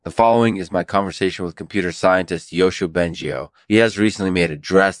The following is my conversation with computer scientist Yoshua Bengio. He has recently made a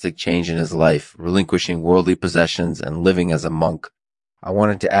drastic change in his life, relinquishing worldly possessions and living as a monk. I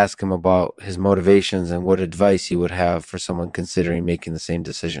wanted to ask him about his motivations and what advice he would have for someone considering making the same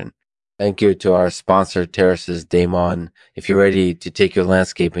decision. Thank you to our sponsor, Terraces Daemon. If you're ready to take your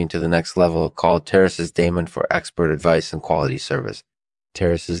landscaping to the next level, call Terraces Daemon for expert advice and quality service.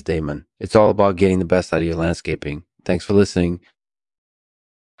 Terraces Daemon. It's all about getting the best out of your landscaping. Thanks for listening.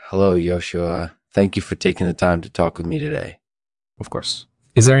 Hello, Yoshua. Thank you for taking the time to talk with me today. Of course.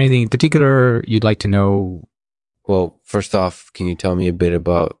 Is there anything in particular you'd like to know? Well, first off, can you tell me a bit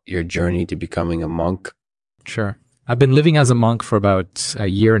about your journey to becoming a monk? Sure. I've been living as a monk for about a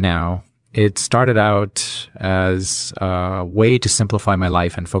year now. It started out as a way to simplify my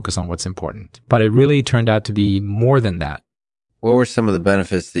life and focus on what's important, but it really turned out to be more than that. What were some of the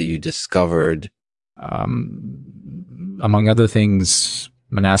benefits that you discovered? Among other things,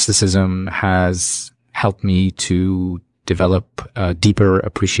 monasticism has helped me to develop a deeper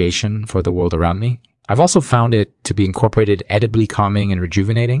appreciation for the world around me. I've also found it to be incorporated edibly calming and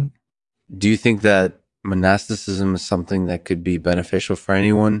rejuvenating. Do you think that monasticism is something that could be beneficial for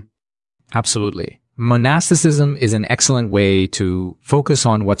anyone? Absolutely. Monasticism is an excellent way to focus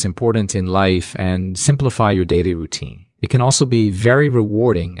on what's important in life and simplify your daily routine. It can also be very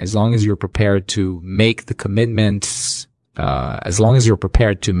rewarding as long as you're prepared to make the commitment. That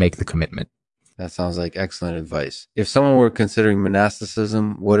sounds like excellent advice. If someone were considering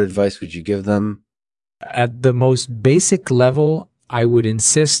monasticism, what advice would you give them? At the most basic level, I would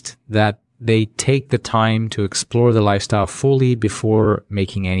insist that they take the time to explore the lifestyle fully before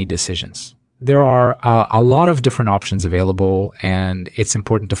making any decisions. There are a lot of different options available, and it's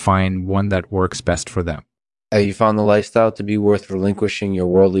important to find one that works best for them. Have you found the lifestyle to be worth relinquishing your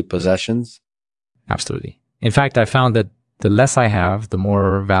worldly possessions? Absolutely. In fact, I found that the less I have, the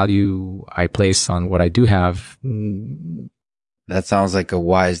more value I place on what I do have. That sounds like a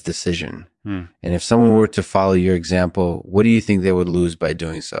wise decision. And if someone were to follow your example, what do you think they would lose by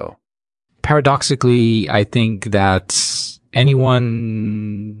doing so? Paradoxically, I think that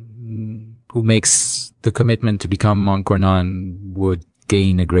anyone who makes the commitment to become monk or nun would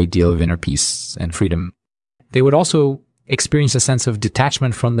gain a great deal of inner peace and freedom. They would also experience a sense of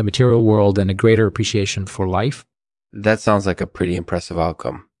detachment from the material world and a greater appreciation for life. That sounds like a pretty impressive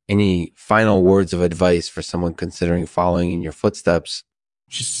outcome. Any final words of advice for someone considering following in your footsteps?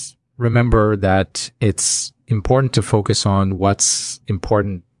 Just remember that it's important to focus on what's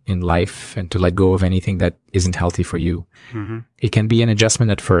important in life and to let go of anything that isn't healthy for you. It can be an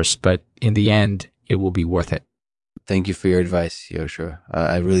adjustment at first, but in the end, it will be worth it. Thank you for your advice, Yoshua.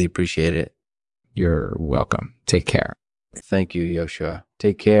 I really appreciate it. You're welcome. Take care. Thank you, Yoshua.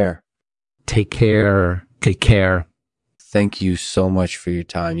 Take care. Take care. Take care. Thank you so much for your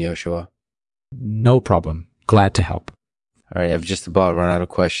time, Yoshua. No problem. Glad to help. All right, I've just about run out of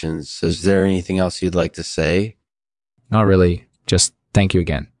questions. Is there anything else you'd like to say? Not really. Just thank you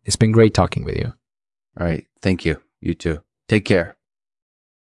again. It's been great talking with you. All right. Thank you. You too. Take care.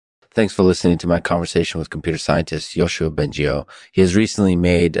 Thanks for listening to my conversation with computer scientist Yoshua Bengio. He has recently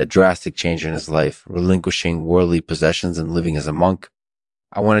made a drastic change in his life, relinquishing worldly possessions and living as a monk.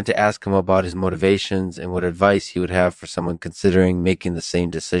 I wanted to ask him about his motivations and what advice he would have for someone considering making the same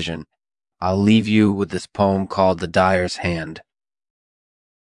decision. I'll leave you with this poem called The Dyer's Hand.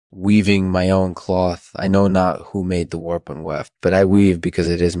 Weaving my own cloth, I know not who made the warp and weft, but I weave because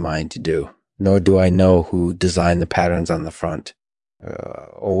it is mine to do. Nor do I know who designed the patterns on the front,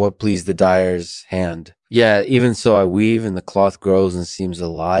 or what pleased the dyer's hand. Yeah, even so I weave and the cloth grows and seems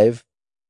alive.